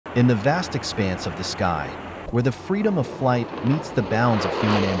In the vast expanse of the sky, where the freedom of flight meets the bounds of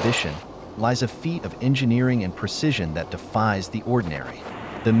human ambition, lies a feat of engineering and precision that defies the ordinary: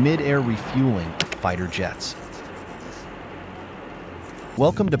 the mid-air refueling of fighter jets.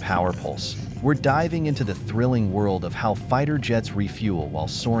 Welcome to Power Pulse. We're diving into the thrilling world of how fighter jets refuel while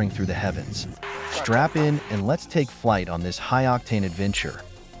soaring through the heavens. Strap in and let's take flight on this high-octane adventure.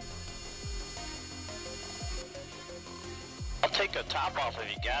 I'll take the top off if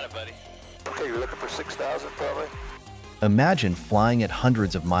you got it, buddy. Okay, you're looking for 6,000 probably? Imagine flying at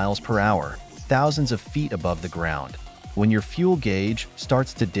hundreds of miles per hour, thousands of feet above the ground, when your fuel gauge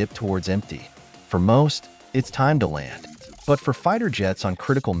starts to dip towards empty. For most, it's time to land. But for fighter jets on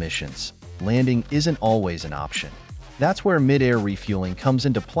critical missions, landing isn't always an option. That's where mid-air refueling comes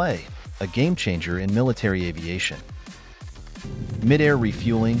into play, a game-changer in military aviation. Mid-air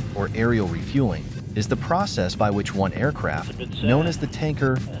refueling, or aerial refueling, is the process by which one aircraft, known as the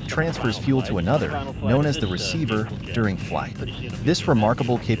tanker, transfers fuel to another, known as the receiver, during flight. This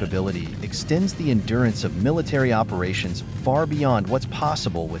remarkable capability extends the endurance of military operations far beyond what's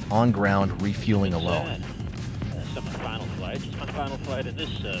possible with on-ground refueling alone. That's my final flight. Just my final flight in this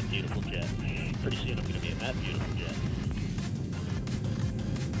beautiful jet. Pretty soon I'm going to be in that beautiful jet.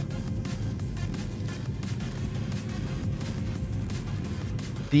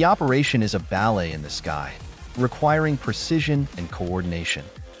 The operation is a ballet in the sky, requiring precision and coordination.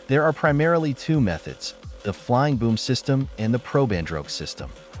 There are primarily two methods: the flying boom system and the Probind system.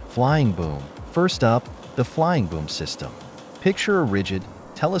 Flying boom. First up, the flying boom system. Picture a rigid,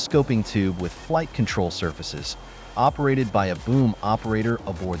 telescoping tube with flight control surfaces, operated by a boom operator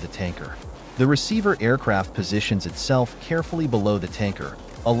aboard the tanker. The receiver aircraft positions itself carefully below the tanker,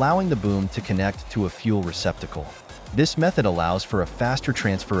 allowing the boom to connect to a fuel receptacle. This method allows for a faster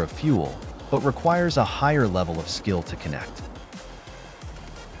transfer of fuel, but requires a higher level of skill to connect.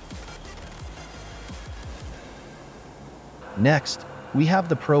 Next, we have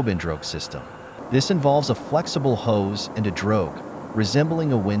the Probind system. This involves a flexible hose and a drogue,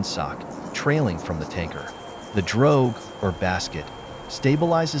 resembling a windsock, trailing from the tanker. The drogue, or basket,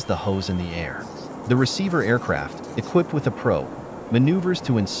 stabilizes the hose in the air. The receiver aircraft, equipped with a probe, maneuvers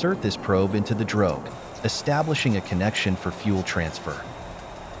to insert this probe into the drogue, establishing a connection for fuel transfer.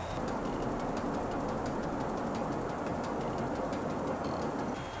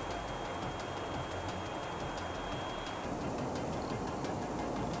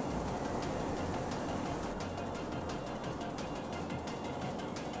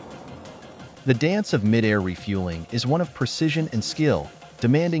 The dance of mid-air refueling is one of precision and skill,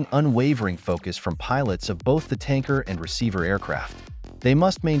 demanding unwavering focus from pilots of both the tanker and receiver aircraft. They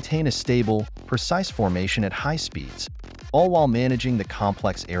must maintain a stable, precise formation at high speeds, all while managing the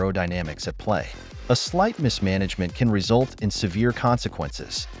complex aerodynamics at play. A slight mismanagement can result in severe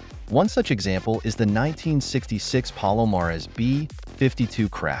consequences. One such example is the 1966 Palomares B-52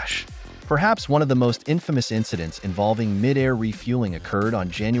 crash. Perhaps one of the most infamous incidents involving mid-air refueling occurred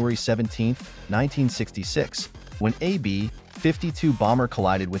on January 17, 1966, when a B-52 bomber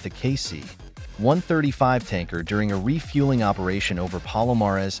collided with a KC-135 tanker during a refueling operation over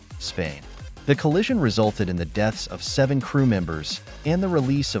Palomares, Spain. The collision resulted in the deaths of 7 crew members and the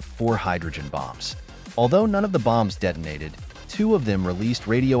release of 4 hydrogen bombs. Although none of the bombs detonated, 2 of them released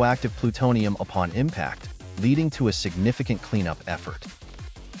radioactive plutonium upon impact, leading to a significant cleanup effort.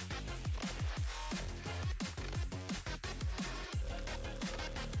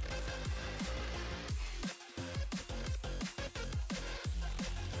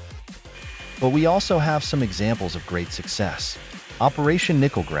 But we also have some examples of great success. Operation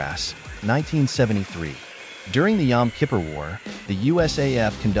Nickelgrass, 1973. During the Yom Kippur War, the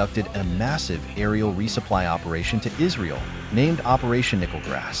USAF conducted a massive aerial resupply operation to Israel, named Operation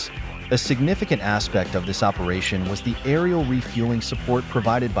Nickelgrass. A significant aspect of this operation was the aerial refueling support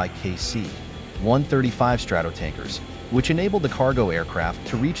provided by KC-135 Stratotankers, which enabled the cargo aircraft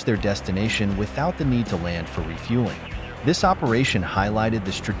to reach their destination without the need to land for refueling. This operation highlighted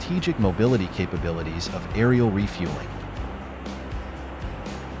the strategic mobility capabilities of aerial refueling.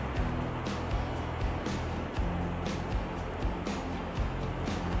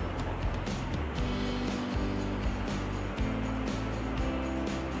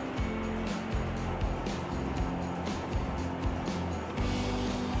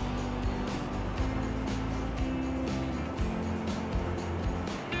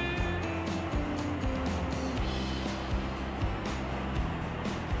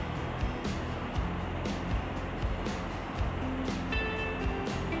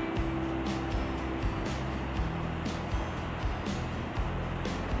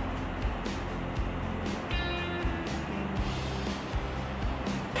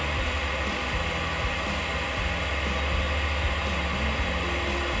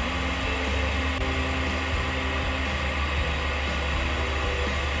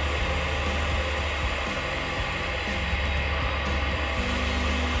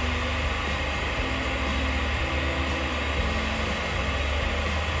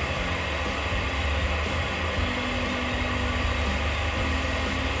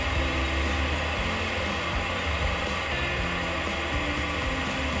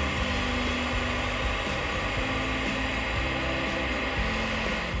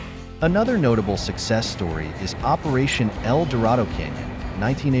 Another notable success story is Operation El Dorado Canyon,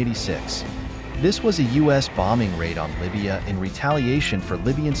 1986. This was a U.S. bombing raid on Libya in retaliation for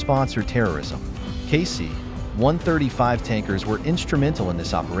Libyan-sponsored terrorism. KC-135 tankers were instrumental in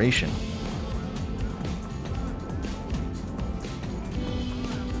this operation.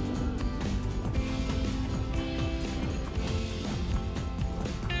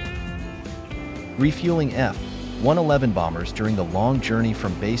 Refueling F-111 bombers during the long journey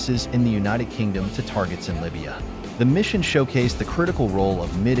from bases in the United Kingdom to targets in Libya. The mission showcased the critical role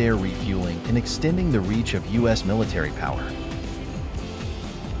of mid-air refueling in extending the reach of U.S. military power.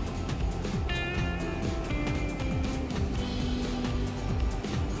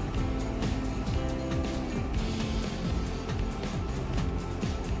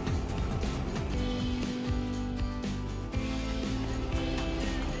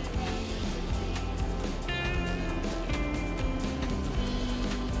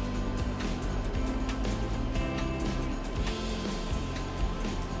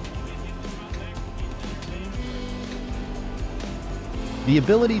 The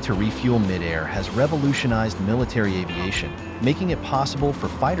ability to refuel mid-air has revolutionized military aviation, making it possible for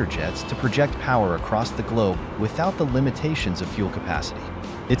fighter jets to project power across the globe without the limitations of fuel capacity.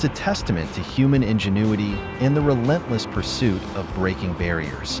 It's a testament to human ingenuity and the relentless pursuit of breaking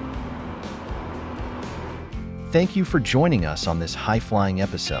barriers. Thank you for joining us on this high-flying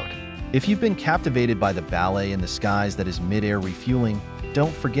episode. If you've been captivated by the ballet in the skies that is mid-air refueling,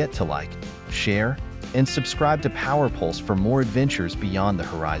 don't forget to like, share, and subscribe to Power Pulse for more adventures beyond the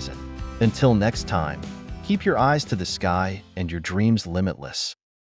horizon. Until next time, keep your eyes to the sky and your dreams limitless.